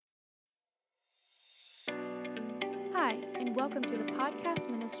Hi, and welcome to the podcast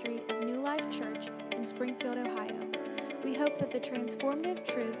ministry of New Life Church in Springfield, Ohio. We hope that the transformative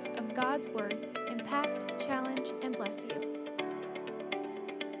truths of God's Word impact, challenge, and bless you.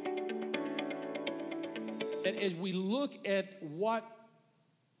 That as we look at what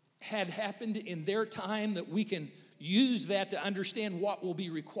had happened in their time, that we can use that to understand what will be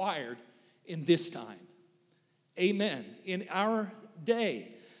required in this time. Amen. In our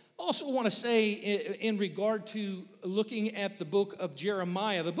day. I also want to say in regard to looking at the book of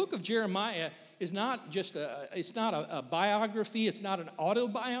Jeremiah, the book of Jeremiah is not just it's not a biography, it's not an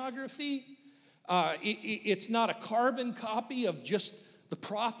autobiography, it's not a carbon copy of just the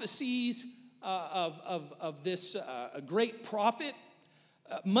prophecies of this great prophet.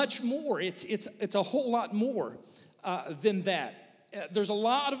 Much more, it's a whole lot more than that. There's a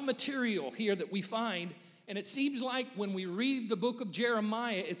lot of material here that we find. And it seems like when we read the book of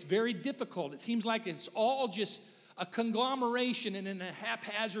Jeremiah, it's very difficult. It seems like it's all just a conglomeration and in a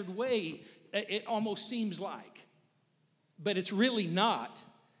haphazard way, it almost seems like. But it's really not.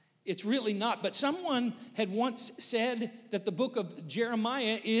 It's really not. But someone had once said that the book of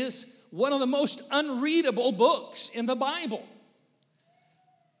Jeremiah is one of the most unreadable books in the Bible.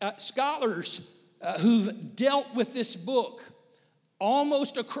 Scholars who've dealt with this book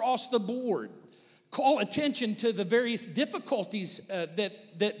almost across the board call attention to the various difficulties that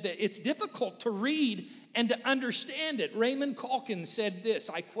it's difficult to read and to understand it. Raymond Calkins said this,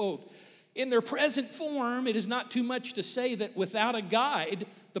 I quote, "In their present form, it is not too much to say that without a guide,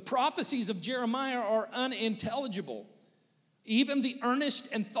 the prophecies of Jeremiah are unintelligible. Even the earnest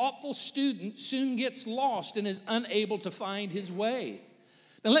and thoughtful student soon gets lost and is unable to find his way."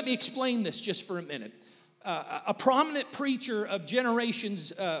 Now let me explain this just for a minute. A prominent preacher of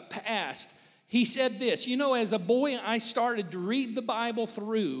generations past, he said this, as a boy, I started to read the Bible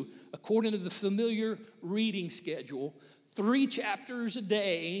through, according to the familiar reading schedule, 3 chapters a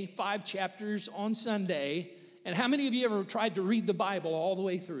day, 5 chapters on Sunday. And how many of you ever tried to read the Bible all the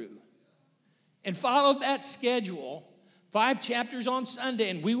way through? And followed that schedule, 5 chapters on Sunday,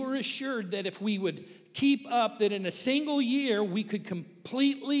 and we were assured that if we would keep up, that in a single year, we could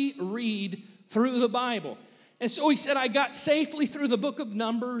completely read through the Bible. And so he said, I got safely through the book of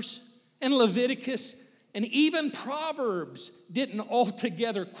Numbers and Leviticus, and even Proverbs didn't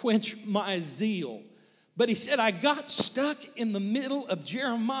altogether quench my zeal. But he said, I got stuck in the middle of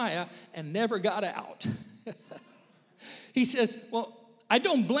Jeremiah and never got out. He says, well, I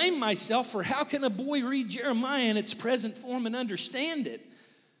don't blame myself, for how can a boy read Jeremiah in its present form and understand it?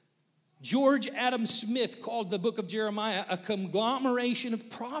 George Adam Smith called the book of Jeremiah a conglomeration of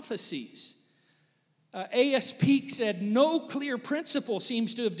prophecies. A.S. Peake said, no clear principle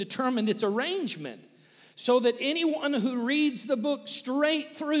seems to have determined its arrangement, so that anyone who reads the book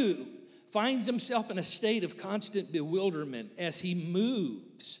straight through finds himself in a state of constant bewilderment as he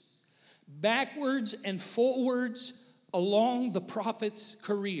moves backwards and forwards along the prophet's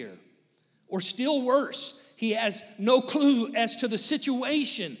career. Or still worse, he has no clue as to the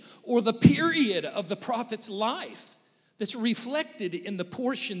situation or the period of the prophet's life that's reflected in the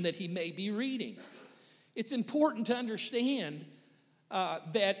portion that he may be reading. It's important to understand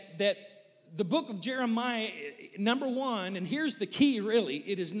that the book of Jeremiah, number one, and here's the key really,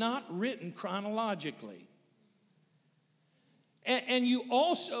 it is not written chronologically. And you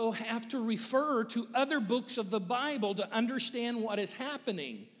also have to refer to other books of the Bible to understand what is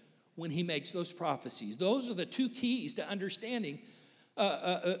happening when he makes those prophecies. Those are the 2 keys to understanding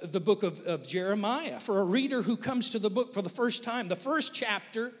the book of Jeremiah. For a reader who comes to the book for the first time, the first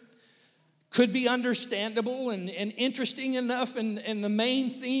chapter could be understandable and interesting enough, and the main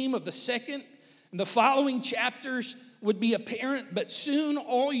theme of the second and the following chapters would be apparent, but soon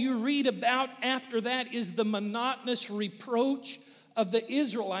all you read about after that is the monotonous reproach of the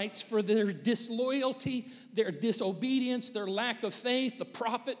Israelites for their disloyalty, their disobedience, their lack of faith. The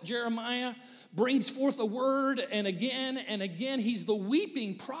prophet Jeremiah brings forth a word, and again, he's the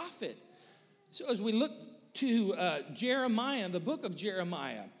weeping prophet. So as we look to Jeremiah, the book of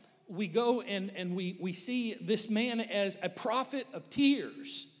Jeremiah, we go and we see this man as a prophet of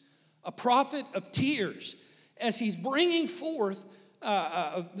tears, as he's bringing forth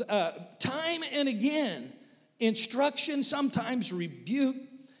time and again instruction, sometimes rebuke.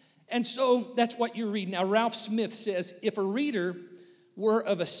 And so that's what you read. Now, Ralph Smith says, if a reader were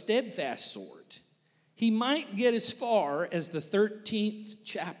of a steadfast sort, he might get as far as the 13th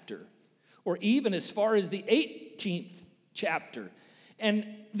chapter, or even as far as the 18th chapter. And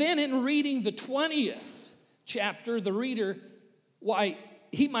then in reading the 20th chapter, the reader,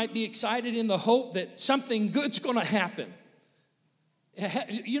 he might be excited in the hope that something good's going to happen.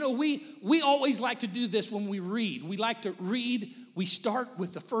 You know, we always like to do this when we read. We like to read, we start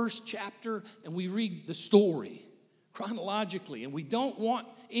with the first chapter and we read the story chronologically, and we don't want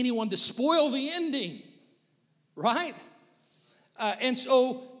anyone to spoil the ending, right? And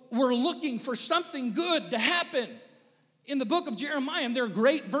so we're looking for something good to happen in the book of Jeremiah, and there are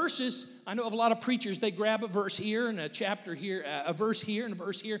great verses. I know of a lot of preachers, they grab a verse here and a chapter here, a verse here and a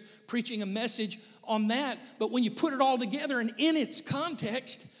verse here, preaching a message on that. But when you put it all together and in its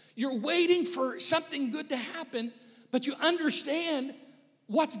context, you're waiting for something good to happen, but you understand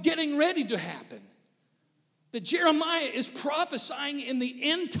what's getting ready to happen. That Jeremiah is prophesying in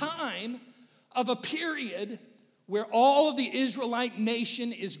the end time of a period where all of the Israelite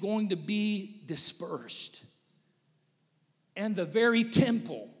nation is going to be dispersed. And the very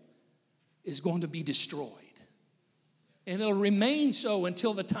temple is going to be destroyed. And it'll remain so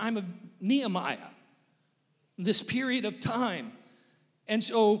until the time of Nehemiah, this period of time. And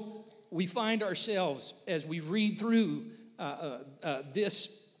so we find ourselves, as we read through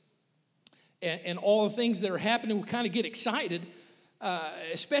this and all the things that are happening, we kind of get excited,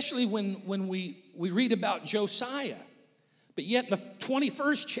 especially when we read about Josiah. But yet in the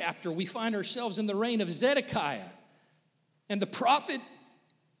 21st chapter, we find ourselves in the reign of Zedekiah. And the prophet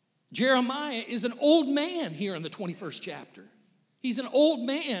Jeremiah is an old man here in the 21st chapter. He's an old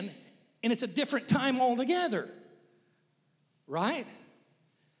man, and it's a different time altogether, right?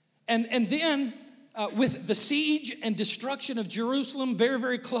 And then with the siege and destruction of Jerusalem, very,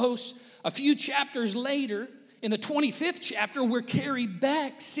 very close, a few chapters later, in the 25th chapter, we're carried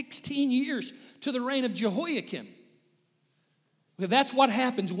back 16 years to the reign of Jehoiakim. Okay, that's what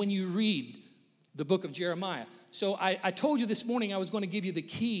happens when you read the book of Jeremiah. So I told you this morning I was going to give you the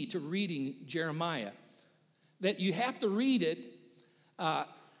key to reading Jeremiah. That you have to read it,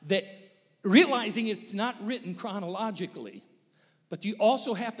 that realizing it's not written chronologically, but you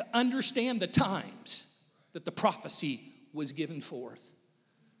also have to understand the times that the prophecy was given forth.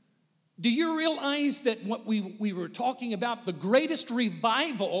 Do you realize that what we were talking about, the greatest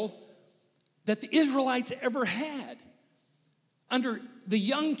revival that the Israelites ever had under the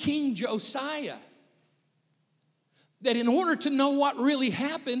young king Josiah, that in order to know what really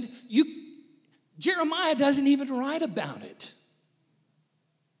happened, Jeremiah doesn't even write about it.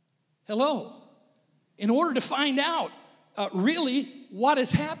 Hello? In order to find out really what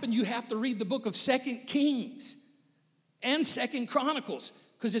has happened, you have to read the book of 2 Kings and 2 Chronicles,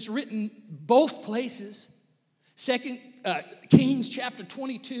 because it's written both places. 2 Kings chapter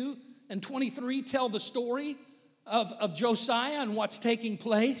 22 and 23 tell the story of Josiah and what's taking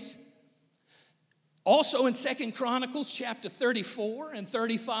place. Also in 2 Chronicles chapter 34 and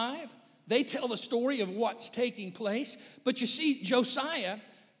 35, they tell the story of what's taking place. But you see, Josiah,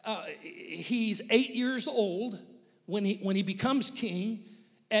 he's 8 years old when he becomes king.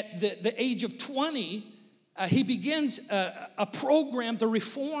 At the age of 20, he begins a program to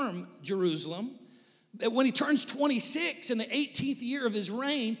reform Jerusalem. When he turns 26, in the 18th year of his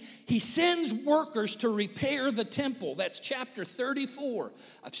reign, he sends workers to repair the temple. That's chapter 34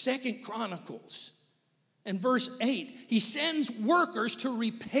 of 2 Chronicles. And verse 8, he sends workers to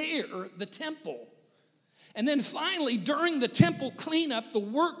repair the temple. And then finally, during the temple cleanup, the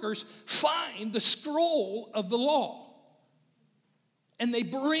workers find the scroll of the law. And they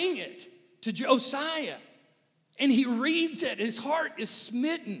bring it to Josiah. And he reads it. His heart is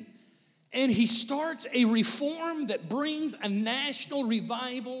smitten. And he starts a reform that brings a national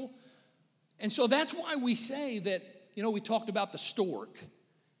revival. And so that's why we say that, we talked about the stork.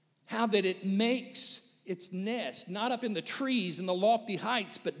 How that it makes its nest, not up in the trees and the lofty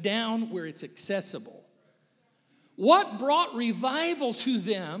heights, but down where it's accessible. What brought revival to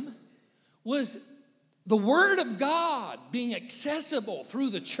them was the Word of God being accessible through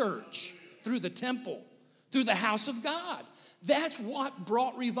the church, through the temple, through the house of God. That's what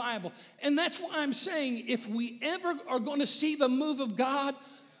brought revival. And that's why I'm saying if we ever are going to see the move of God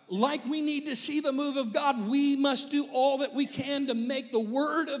like we need to see the move of God, we must do all that we can to make the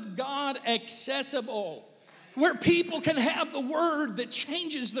Word of God accessible. Where people can have the Word that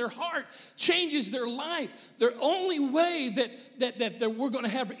changes their heart, changes their life. The only way that we're going to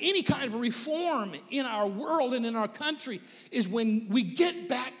have any kind of reform in our world and in our country is when we get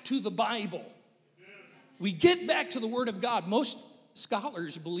back to the Bible. We get back to the Word of God. Most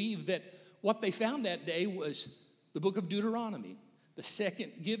scholars believe that what they found that day was the book of Deuteronomy, the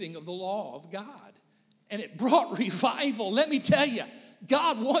second giving of the law of God. And it brought revival. Let me tell you,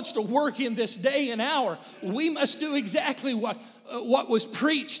 God wants to work in this day and hour. We must do exactly what was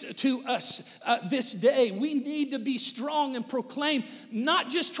preached to us this day. We need to be strong and proclaim, not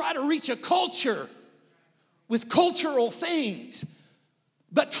just try to reach a culture with cultural things,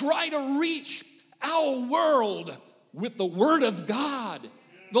 but try to reach our world with the Word of God,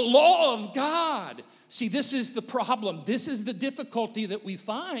 the law of God. See, this is the problem. This is the difficulty that we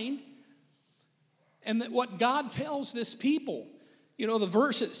find. And that what God tells this people, you know, the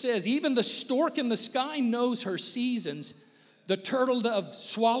verse it says, even the stork in the sky knows her seasons. The turtle dove,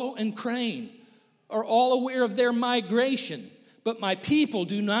 swallow, and crane are all aware of their migration. But my people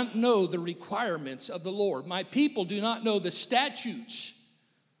do not know the requirements of the Lord. My people do not know the statutes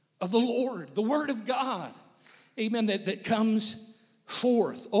of the Lord, the Word of God. Amen, that comes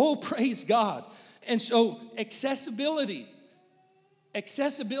forth. Oh, praise God. And so accessibility,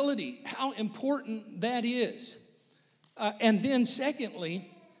 how important that is. And then secondly,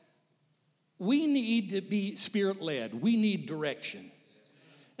 we need to be Spirit-led. We need direction.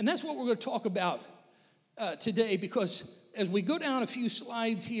 And that's what we're going to talk about today, because as we go down a few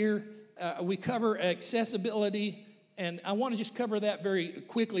slides here, we cover accessibility, and I want to just cover that very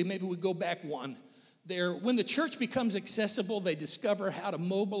quickly. Maybe we go back one there. When the church becomes accessible, they discover how to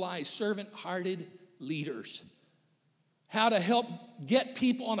mobilize servant-hearted leaders, how to help get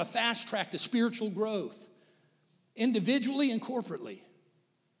people on a fast track to spiritual growth, individually and corporately,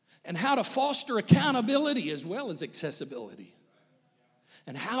 and how to foster accountability as well as accessibility,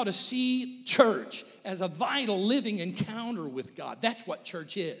 and how to see church as a vital living encounter with God. That's what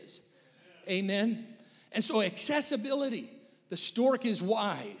church is. Amen. And so accessibility, the stork is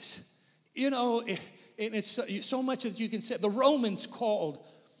wise. You know, it's so much that you can say. The Romans called,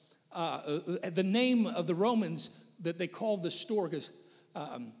 the name of the Romans that they called the stork is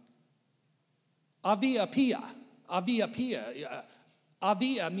Avia Pia. Avia Pia.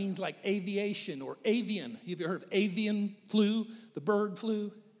 Avia means like aviation or avian. Have you heard of avian flu, the bird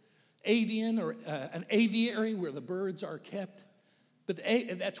flu? Avian, or an aviary where the birds are kept. But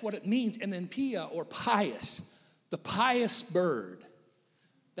that's what it means. And then pia, or pious, the pious bird.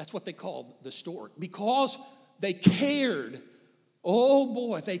 That's what they called the stork, because they cared. Oh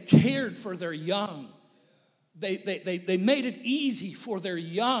boy, they cared for their young. They made it easy for their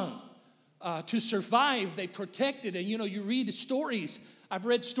young to survive. They protected. And you know, you read the stories. I've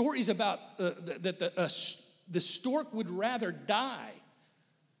read stories about that the stork would rather die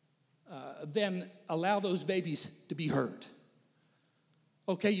than allow those babies to be hurt.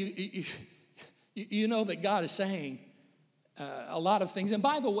 Okay, you know that God is saying a lot of things. And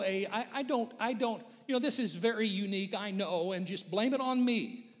by the way, I don't, you know, this is very unique, I know, and just blame it on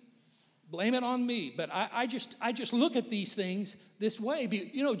me. Blame it on me. But I just look at these things this way.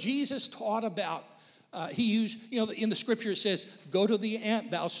 You know, Jesus taught about, he used, you know, in the scripture it says, go to the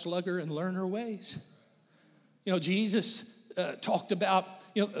ant, thou sluggard, and learn her ways. You know, Jesus talked about,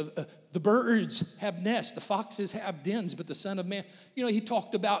 you know, the birds have nests, the foxes have dens, but the Son of Man, you know, he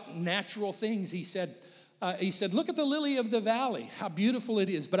talked about natural things. He said, look at the lily of the valley, how beautiful it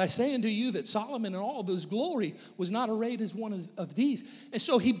is. But I say unto you that Solomon in all of his glory was not arrayed as one of these. And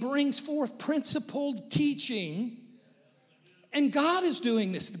so he brings forth principled teaching. And God is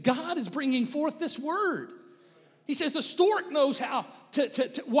doing this. God is bringing forth this word. He says the stork knows how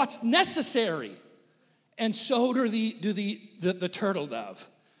to what's necessary. And so do the turtle dove.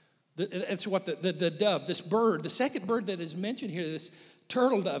 That's what the dove, this bird, the second bird that is mentioned here, this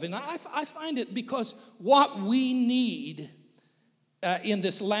turtle dove. And I find it because what we need in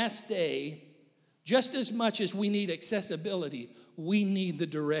this last day, just as much as we need accessibility, we need the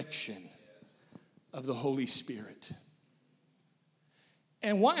direction of the Holy Spirit.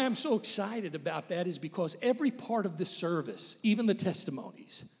 And why I'm so excited about that is because every part of this service, even the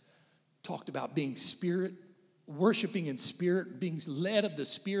testimonies, talked about being spirit, worshiping in spirit, being led of the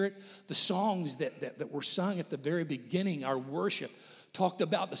Spirit. The songs that were sung at the very beginning, our worship, talked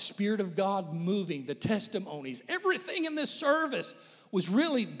about the Spirit of God moving, the testimonies. Everything in this service was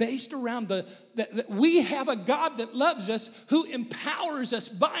really based around that we have a God that loves us, who empowers us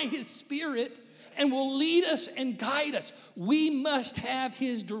by His Spirit and will lead us and guide us. We must have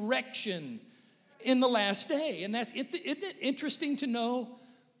His direction in the last day. And isn't it interesting to know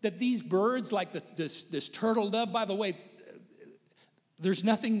that these birds, like this turtle dove, by the way, there's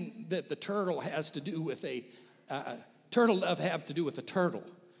nothing that the turtle has to do with turtle dove have to do with a turtle.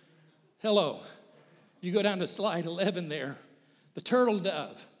 Hello. You go down to slide 11 there. The turtle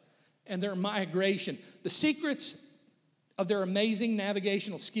dove and their migration. The secrets of their amazing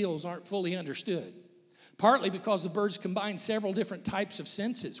navigational skills aren't fully understood. Partly because the birds combine several different types of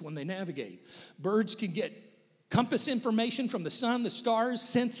senses when they navigate. Birds can get compass information from the sun, the stars,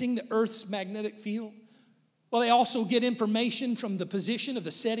 sensing the Earth's magnetic field. Well, they also get information from the position of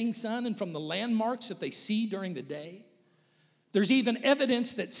the setting sun and from the landmarks that they see during the day. There's even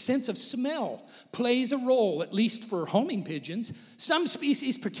evidence that sense of smell plays a role, at least for homing pigeons. Some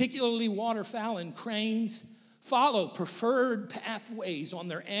species, particularly waterfowl and cranes, follow preferred pathways on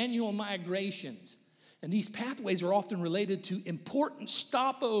their annual migrations. And these pathways are often related to important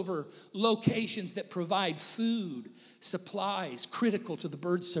stopover locations that provide food, supplies critical to the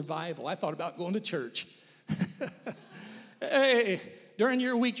bird's survival. I thought about going to church. Hey, during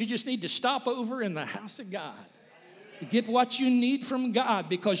your week, you just need to stop over in the house of God. Get what you need from God,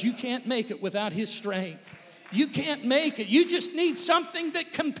 because you can't make it without His strength. You can't make it. You just need something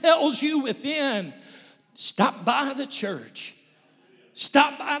that compels you within. Stop by the church.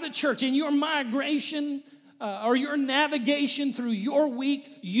 Stop by the church. In your migration or your navigation through your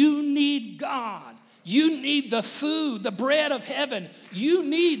week, you need God. You need the food, the bread of heaven. You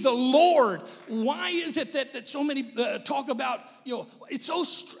need the Lord. Why is it that so many talk about, it's so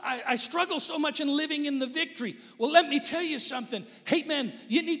I struggle so much in living in the victory? Well, let me tell you something. Hey, man,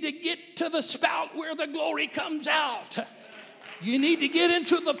 you need to get to the spout where the glory comes out. You need to get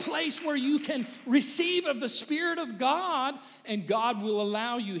into the place where you can receive of the Spirit of God, and God will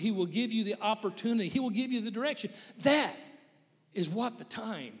allow you. He will give you the opportunity. He will give you the direction. That is what the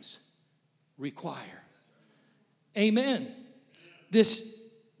times require. Amen.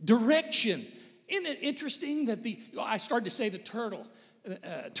 This direction. Isn't it interesting that I started to say the turtle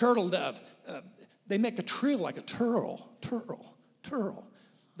dove, they make a trill like a turtle.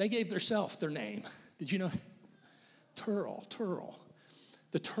 They gave themselves their name. Did you know? Turtle.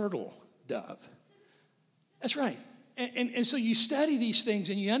 The turtle dove. That's right. And so you study these things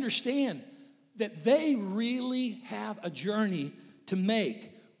and you understand that they really have a journey to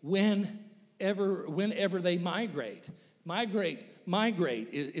make whenever they migrate. Migrate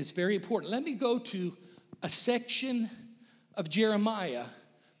is very important. Let me go to a section of Jeremiah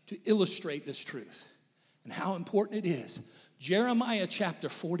to illustrate this truth and how important it is. Jeremiah chapter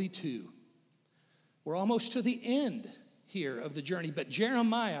 42. We're almost to the end here of the journey, but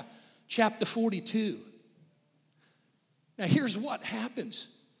Jeremiah chapter 42. Now here's what happens.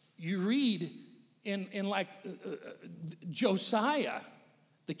 You read in like Josiah,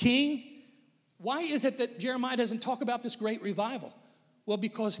 the king. Why is it that Jeremiah doesn't talk about this great revival? Well,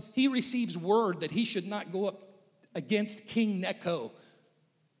 because he receives word that he should not go up against King Necho,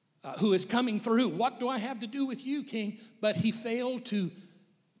 who is coming through. What do I have to do with you, king? But he failed to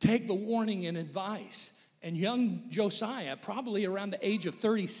take the warning and advice. And young Josiah, probably around the age of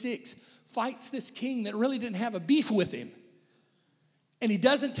 36, fights this king that really didn't have a beef with him. And he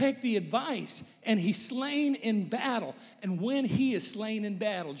doesn't take the advice, and he's slain in battle. And when he is slain in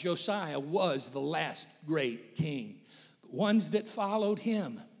battle, Josiah was the last great king. The ones that followed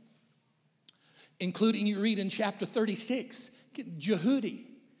him, including, you read in chapter 36, Jehudi,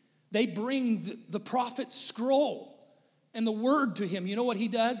 they bring the prophet's scroll and the word to him. You know what he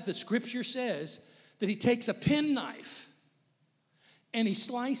does? The scripture says that he takes a penknife and he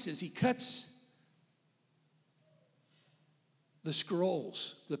cuts the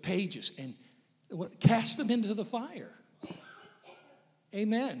scrolls, the pages, and casts them into the fire.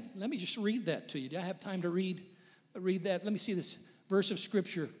 Amen. Let me just read that to you. Do I have time to read that? Let me see this verse of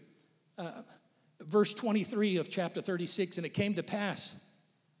scripture. Verse 23 of chapter 36, and it came to pass,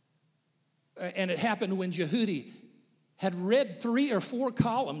 and it happened when Jehudi had read 3 or 4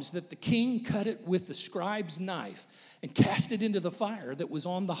 columns that the king cut it with the scribe's knife and cast it into the fire that was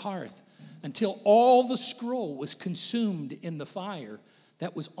on the hearth until all the scroll was consumed in the fire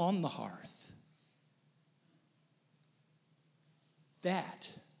that was on the hearth. That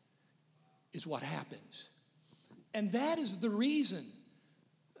is what happens. And that is the reason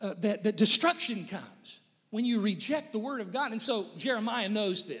that destruction comes when you reject the word of God. And so Jeremiah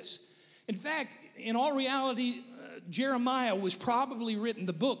knows this. In fact, in all reality, Jeremiah was probably written,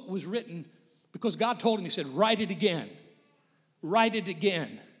 the book was written because God told him, he said, write it again. Write it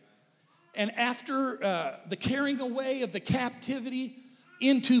again. And after the carrying away of the captivity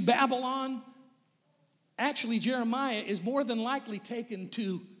into Babylon, actually Jeremiah is more than likely taken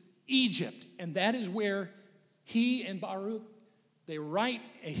to Egypt. And that is where he and Baruch, they write.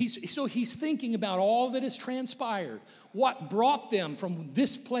 He's thinking about all that has transpired, what brought them from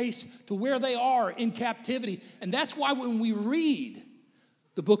this place to where they are in captivity. And that's why when we read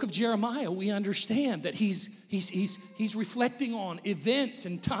the book of Jeremiah, we understand that he's reflecting on events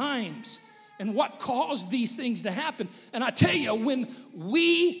and times and what caused these things to happen. And I tell you, when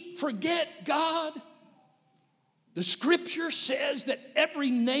we forget God, the scripture says that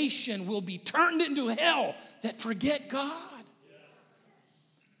every nation will be turned into hell that forget God.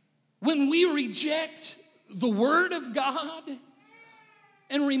 When we reject the word of God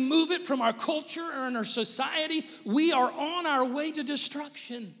and remove it from our culture and our society, we are on our way to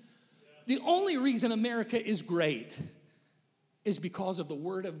destruction. The only reason America is great is because of the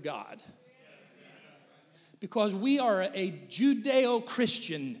Word of God. Because we are a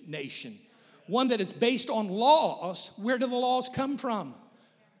Judeo-Christian nation, one that is based on laws. Where do the laws come from?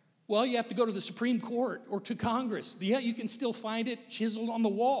 Well, you have to go to the Supreme Court or to Congress. Yeah, you can still find it chiseled on the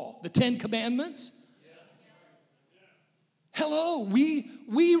wall. The Ten Commandments. Hello, we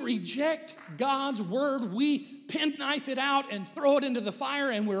reject God's word. We penknife it out and throw it into the fire,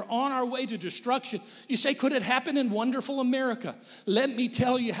 and we're on our way to destruction. You say, could it happen in wonderful America? Let me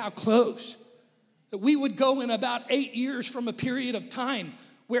tell you how close. That we would go in about 8 years from a period of time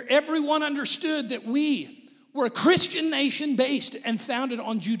where everyone understood that we were a Christian nation based and founded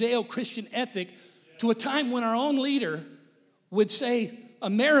on Judeo-Christian ethic, to a time when our own leader would say,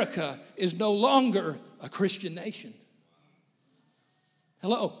 America is no longer a Christian nation.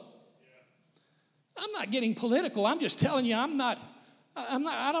 Hello. I'm not getting political. I'm just telling you,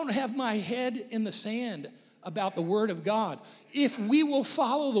 I don't have my head in the sand about the Word of God. If we will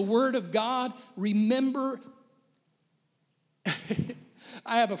follow the Word of God, remember,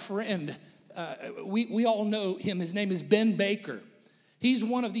 I have a friend, we all know him. His name is Ben Baker. He's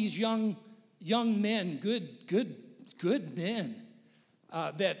one of these young men, good men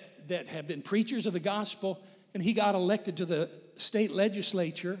that have been preachers of the gospel, and he got elected to the state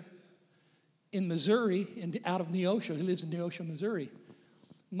legislature in Missouri, out of Neosho. He lives in Neosho, Missouri.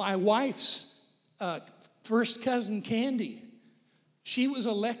 My wife's first cousin, Candy, she was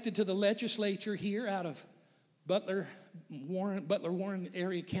elected to the legislature here out of Butler Warren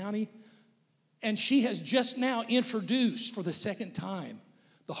area county, and she has just now introduced for the second time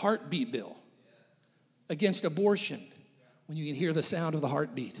the heartbeat bill against abortion, when you can hear the sound of the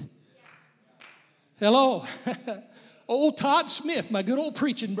heartbeat. Hello. Old Todd Smith, my good old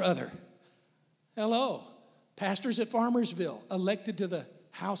preaching brother. Hello. Pastors at Farmersville, elected to the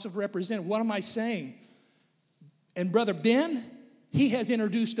House of Representatives. What am I saying? And Brother Ben, he has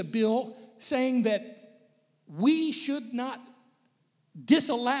introduced a bill saying that we should not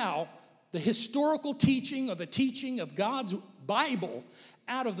disallow the historical teaching or the teaching of God's Bible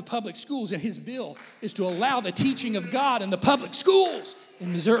out of the public schools. And his bill is to allow the teaching of God in the public schools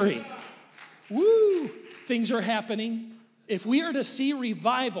in Missouri. Woo! Things are happening. If we are to see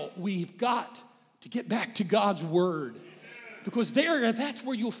revival, we've got to get back to God's word, because that's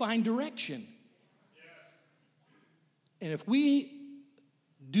where you'll find direction. And if we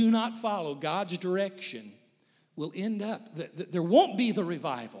do not follow God's direction, we'll end up, there won't be the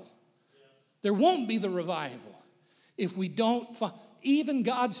revival. There won't be the revival if we don't even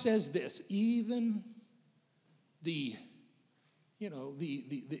God says this, even the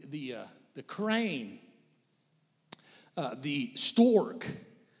crane, the stork.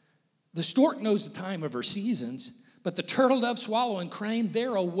 The stork knows the time of her seasons, but the turtle dove, swallow, and crane,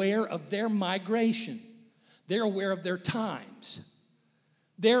 they're aware of their migration. They're aware of their times.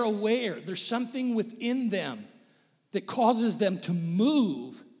 They're aware. There's something within them that causes them to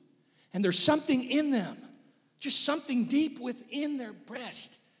move, and there's something in them, just something deep within their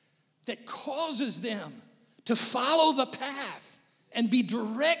breast, that causes them to follow the path and be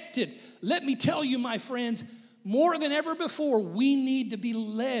directed. Let me tell you, my friends, more than ever before, we need to be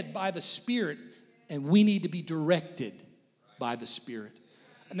led by the Spirit, and we need to be directed by the Spirit.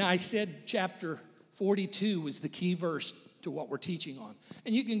 Now, I said chapter 42 was the key verse to what we're teaching on.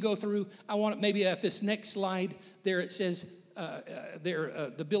 And you can go through, I want it maybe at this next slide, there it says,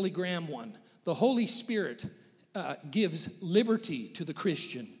 the Billy Graham one. The Holy Spirit gives liberty to the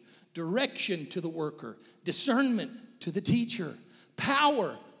Christian, direction to the worker, discernment to the teacher,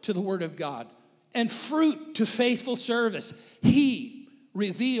 power to the Word of God, and fruit to faithful service. He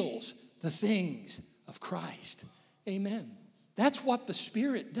reveals the things of Christ. Amen. That's what the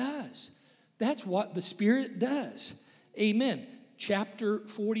Spirit does. That's what the Spirit does. Amen. Chapter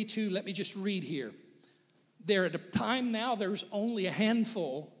 42, let me just read here. There at a time now, there's only a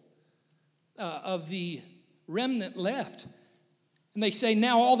handful of the remnant left. And they say,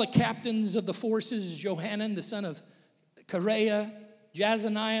 now all the captains of the forces, Johanan, the son of Kareah,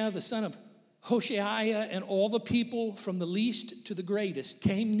 Jazaniah, the son of Hoshaiah, and all the people from the least to the greatest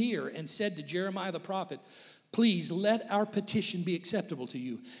came near and said to Jeremiah the prophet, please let our petition be acceptable to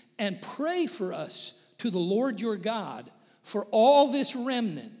you, and pray for us to the Lord your God for all this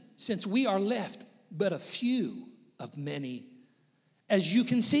remnant, since we are left but a few of many, as you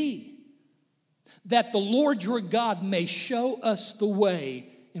can see, that the Lord your God may show us the way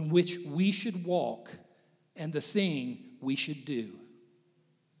in which we should walk and the thing we should do.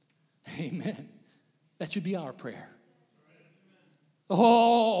 Amen. That should be our prayer.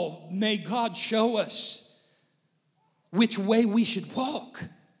 Oh, may God show us which way we should walk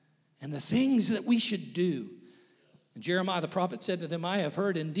and the things that we should do. And Jeremiah the prophet said to them, I have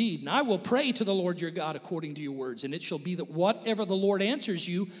heard indeed, and I will pray to the Lord your God according to your words. And it shall be that whatever the Lord answers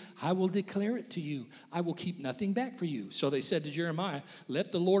you, I will declare it to you. I will keep nothing back for you. So they said to Jeremiah,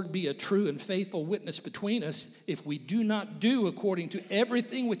 let the Lord be a true and faithful witness between us if we do not do according to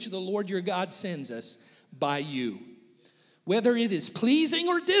everything which the Lord your God sends us by you, whether it is pleasing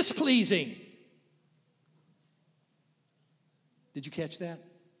or displeasing. Did you catch that?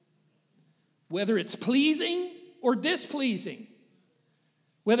 Whether it's pleasing or displeasing,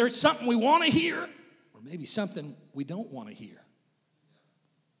 whether it's something we want to hear or maybe something we don't want to hear.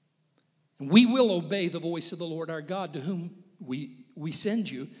 And we will obey the voice of the Lord our God, to whom we send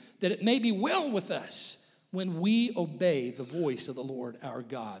you, that it may be well with us when we obey the voice of the Lord our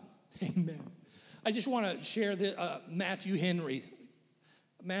God. Amen. I just want to share Matthew Henry.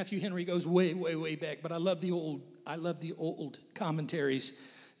 Matthew Henry goes way, way, way back, but I love the old commentaries.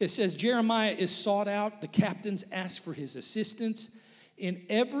 It says, Jeremiah is sought out. The captains ask for his assistance. In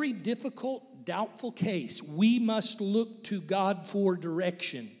every difficult, doubtful case, we must look to God for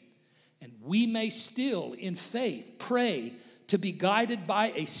direction. And we may still, in faith, pray to be guided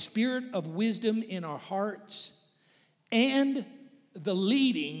by a spirit of wisdom in our hearts and the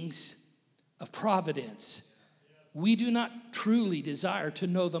leadings of providence. We do not truly desire to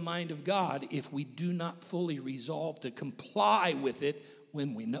know the mind of God if we do not fully resolve to comply with it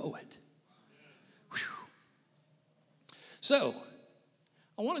when we know it. Whew. So,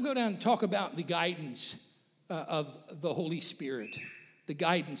 I want to go down and talk about the guidance of the Holy Spirit, the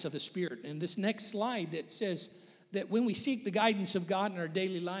guidance of the Spirit. And this next slide that says that when we seek the guidance of God in our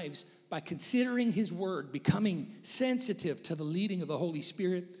daily lives by considering His Word, becoming sensitive to the leading of the Holy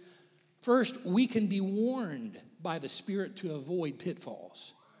Spirit, first, we can be warned by the Spirit to avoid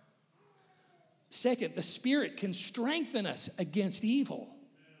pitfalls. Second, the Spirit can strengthen us against evil.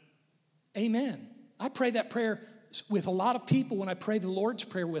 Amen. I pray that prayer with a lot of people when I pray the Lord's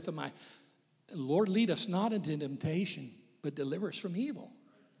Prayer with them. Lord, lead us not into temptation, but deliver us from evil.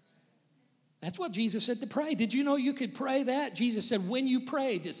 That's what Jesus said to pray. Did you know you could pray that? Jesus said, when you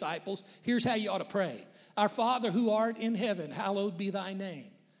pray, disciples, here's how you ought to pray. Our Father who art in heaven, hallowed be thy name.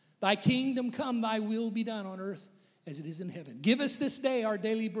 Thy kingdom come, thy will be done on earth as it is in heaven. Give us this day our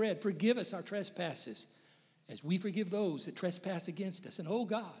daily bread. Forgive us our trespasses as we forgive those that trespass against us. And oh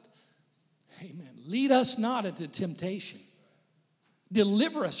God, amen, lead us not into temptation.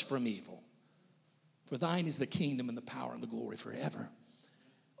 Deliver us from evil. For thine is the kingdom and the power and the glory forever.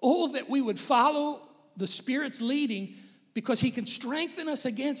 Oh, that we would follow the Spirit's leading, because He can strengthen us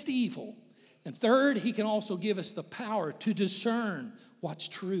against evil. And third, He can also give us the power to discern what's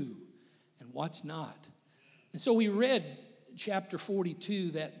true and what's not. And so we read chapter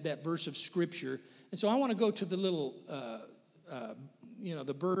 42, that verse of Scripture. And so I want to go to the little,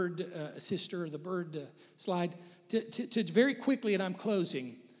 the bird slide to very quickly, and I'm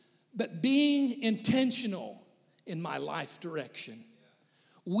closing. But being intentional in my life direction.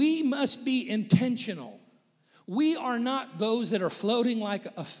 We must be intentional. We are not those that are floating like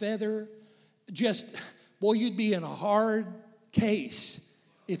a feather. Boy, you'd be in a hard case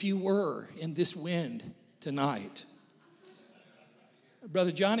if you were in this wind tonight.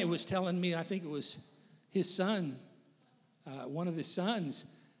 Brother Johnny was telling me, I think it was his son, one of his sons,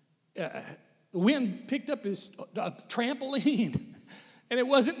 the wind picked up his trampoline, and it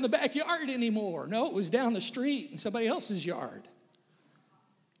wasn't in the backyard anymore. No, it was down the street in somebody else's yard.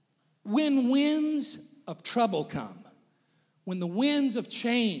 When winds of trouble come, when the winds of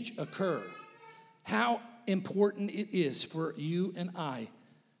change occur, how important it is for you and I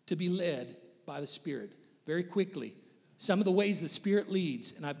to be led by the Spirit. Very quickly, some of the ways the Spirit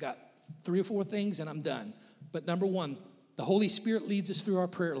leads, and I've got 3 or 4 things and I'm done. But number one, the Holy Spirit leads us through our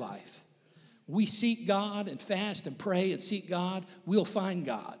prayer life. We seek God and fast and pray and seek God, we'll find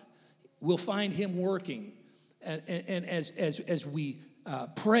God. We'll find Him working. And as we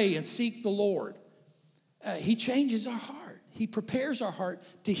pray and seek the Lord, He changes our heart. He prepares our heart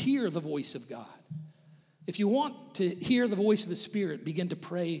to hear the voice of God. If you want to hear the voice of the Spirit, begin to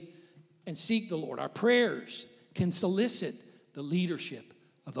pray and seek the Lord. Our prayers can solicit the leadership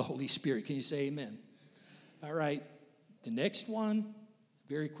of the Holy Spirit. Can you say amen? All right. The next one,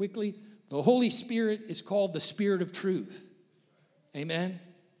 very quickly, the Holy Spirit is called the Spirit of truth. Amen?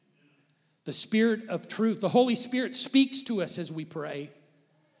 The Spirit of truth. The Holy Spirit speaks to us as we pray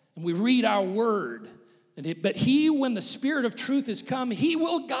and we read our word. But He, when the Spirit of truth is come, He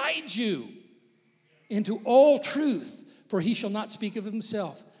will guide you into all truth, for He shall not speak of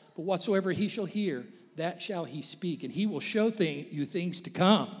Himself, but But whatsoever he shall hear, that shall he speak, and he will show you things to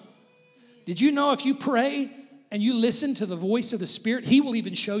come. Did you know if you pray and you listen to the voice of the Spirit, he will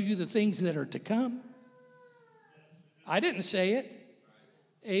even show you the things that are to come? I didn't say it.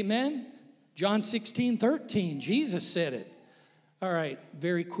 Amen. John 16:13, Jesus said it. All right,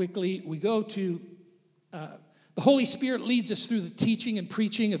 very quickly, we go to the Holy Spirit leads us through the teaching and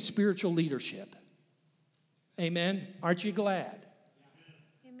preaching of spiritual leadership. Amen. Aren't you glad?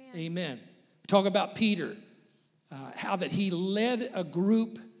 Amen. Amen. We talk about Peter, how that he led a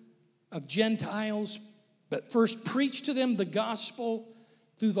group of Gentiles, but first preached to them the gospel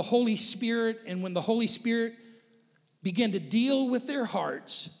through the Holy Spirit. And when the Holy Spirit began to deal with their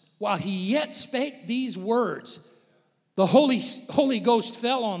hearts, while he yet spake these words, the Holy Ghost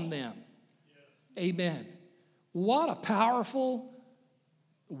fell on them. Amen. What a powerful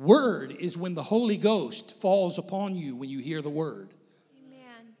word is when the Holy Ghost falls upon you when you hear the word.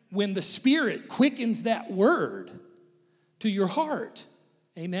 Amen. When the Spirit quickens that word to your heart.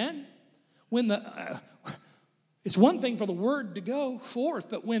 Amen. When it's one thing for the word to go forth,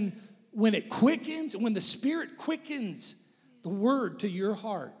 but when it quickens, when the Spirit quickens the word to your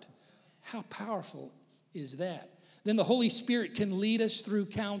heart, how powerful is that? Then the Holy Spirit can lead us through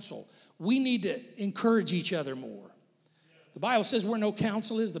counsel. We need to encourage each other more. The Bible says where no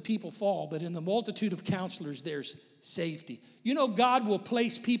counsel is, the people fall, but in the multitude of counselors, there's safety. You know, God will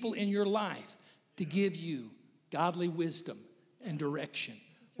place people in your life to give you godly wisdom and direction.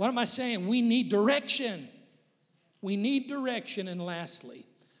 What am I saying? We need direction. We need direction. And lastly,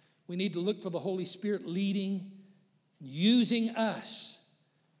 we need to look for the Holy Spirit leading and using us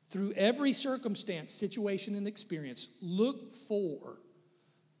through every circumstance, situation, and experience. Look for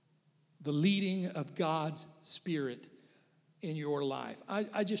the leading of God's Spirit in your life.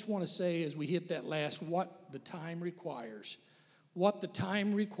 I just want to say as we hit that last, what the time requires. What the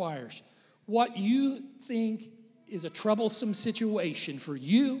time requires. What you think is a troublesome situation for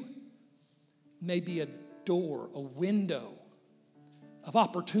you may be a door, a window of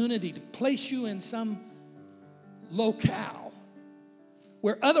opportunity to place you in some locale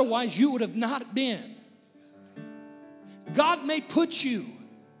where otherwise you would have not been. God may put you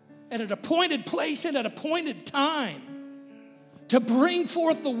at an appointed place and at an appointed time to bring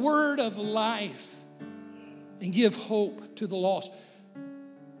forth the word of life and give hope to the lost.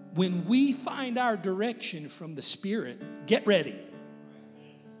 When we find our direction from the Spirit, get ready.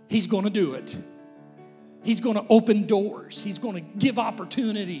 He's going to do it. He's going to open doors. He's going to give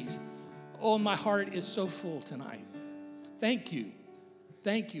opportunities. Oh, my heart is so full tonight. Thank you.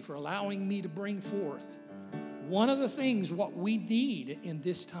 Thank you for allowing me to bring forth one of the things what we need in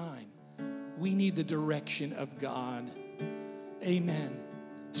this time. We need the direction of God. Amen.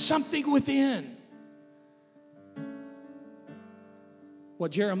 Something within.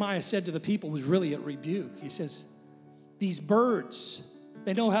 What Jeremiah said to the people was really a rebuke. He says, these birds,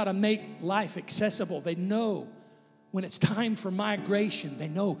 they know how to make life accessible. They know when it's time for migration. They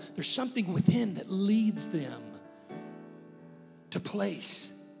know there's something within that leads them to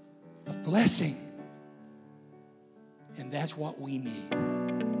place of blessing. And that's what we need.